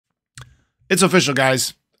It's official,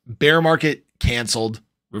 guys. Bear market canceled.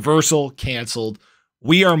 Reversal canceled.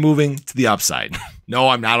 We are moving to the upside. No,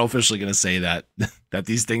 I'm not officially going to say that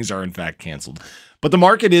these things are in fact canceled. But the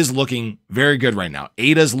market is looking very good right now.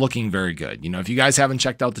 ADA's looking very good. You know, if you guys haven't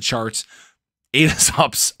checked out the charts, ADA's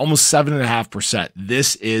up almost 7.5%.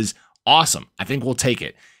 This is awesome. I think we'll take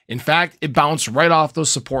it. In fact, it bounced right off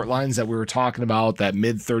those support lines that we were talking about, that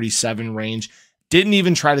mid 37 range. Didn't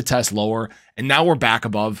even try to test lower. And now we're back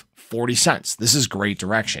above 40 cents. This is great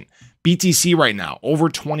direction. BTC right now, over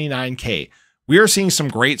 29K. We are seeing some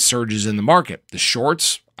great surges in the market. The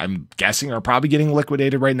shorts, I'm guessing, are probably getting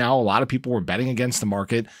liquidated right now. A lot of people were betting against the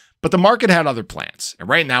market, but the market had other plans. And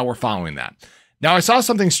right now we're following that. Now I saw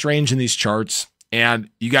something strange in these charts, and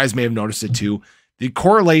you guys may have noticed it too. The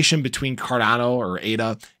correlation between Cardano or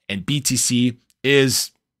ADA and BTC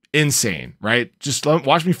is insane, right? Just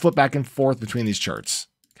watch me flip back and forth between these charts.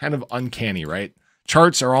 Kind of uncanny, right?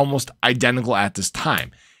 Charts are almost identical at this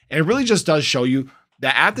time. And it really just does show you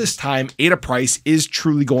that at this time, ADA price is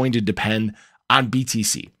truly going to depend on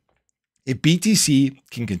BTC. If BTC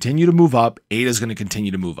can continue to move up, ADA is going to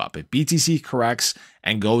continue to move up. If BTC corrects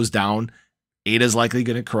and goes down, ADA is likely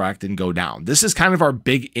going to correct and go down. This is kind of our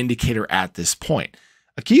big indicator at this point.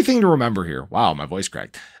 A key thing to remember here, wow, my voice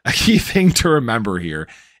cracked. A key thing to remember here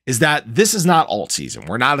is that this is not alt season.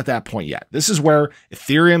 We're not at that point yet. This is where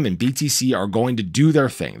Ethereum and BTC are going to do their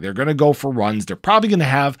thing. They're going to go for runs. They're probably going to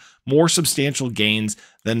have more substantial gains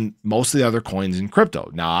than most of the other coins in crypto.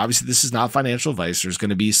 Now, obviously, this is not financial advice. There's going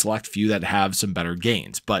to be a select few that have some better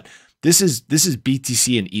gains, but this is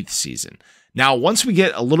BTC and ETH season. Now, once we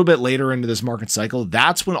get a little bit later into this market cycle,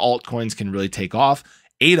 that's when altcoins can really take off,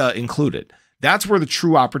 ADA included. That's where the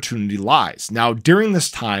true opportunity lies. Now, during this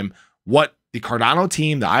time, what the Cardano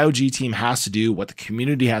team, the IOG team has to do, what the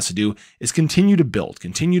community has to do is continue to build,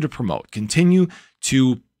 continue to promote, continue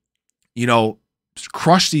to, you know,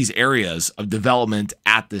 crush these areas of development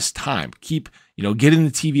at this time. Keep, you know, getting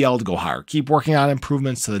the TVL to go higher. Keep working on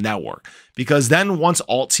improvements to the network, because then once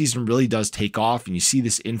alt season really does take off and you see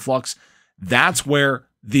this influx, that's where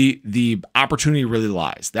the opportunity really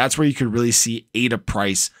lies. That's where you could really see ADA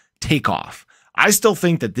price take off. I still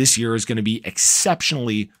think that this year is going to be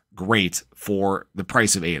exceptionally great for the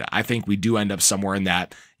price of ADA. I think we do end up somewhere in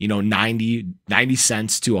that, you know, 90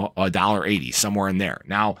 cents to $1.80, somewhere in there.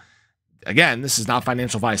 Now, again, this is not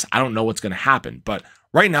financial advice. I don't know what's going to happen, but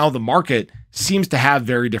right now the market seems to have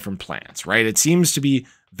very different plans, right? It seems to be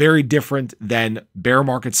very different than bear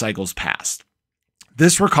market cycles past.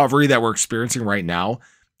 This recovery that we're experiencing right now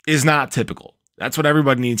is not typical. That's what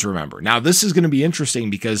everybody needs to remember. Now, this is going to be interesting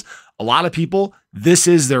because a lot of people, this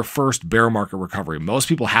is their first bear market recovery. Most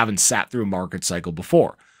people haven't sat through a market cycle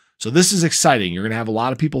before. So this is exciting. You're going to have a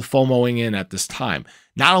lot of people FOMOing in at this time.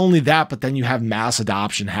 Not only that, but then you have mass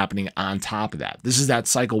adoption happening on top of that. This is that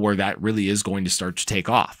cycle where that really is going to start to take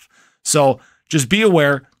off. So just be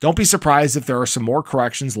aware. Don't be surprised if there are some more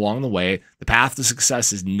corrections along the way. The path to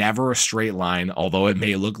success is never a straight line, although it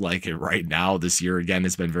may look like it right now. This year, again,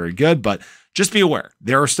 has been very good, but just be aware.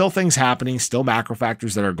 There are still things happening, still macro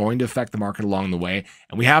factors that are going to affect the market along the way,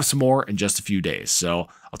 and we have some more in just a few days. So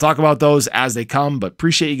I'll talk about those as they come, but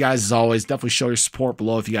appreciate you guys as always. Definitely show your support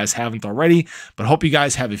below if you guys haven't already, but hope you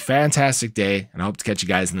guys have a fantastic day, and I hope to catch you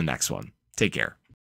guys in the next one. Take care.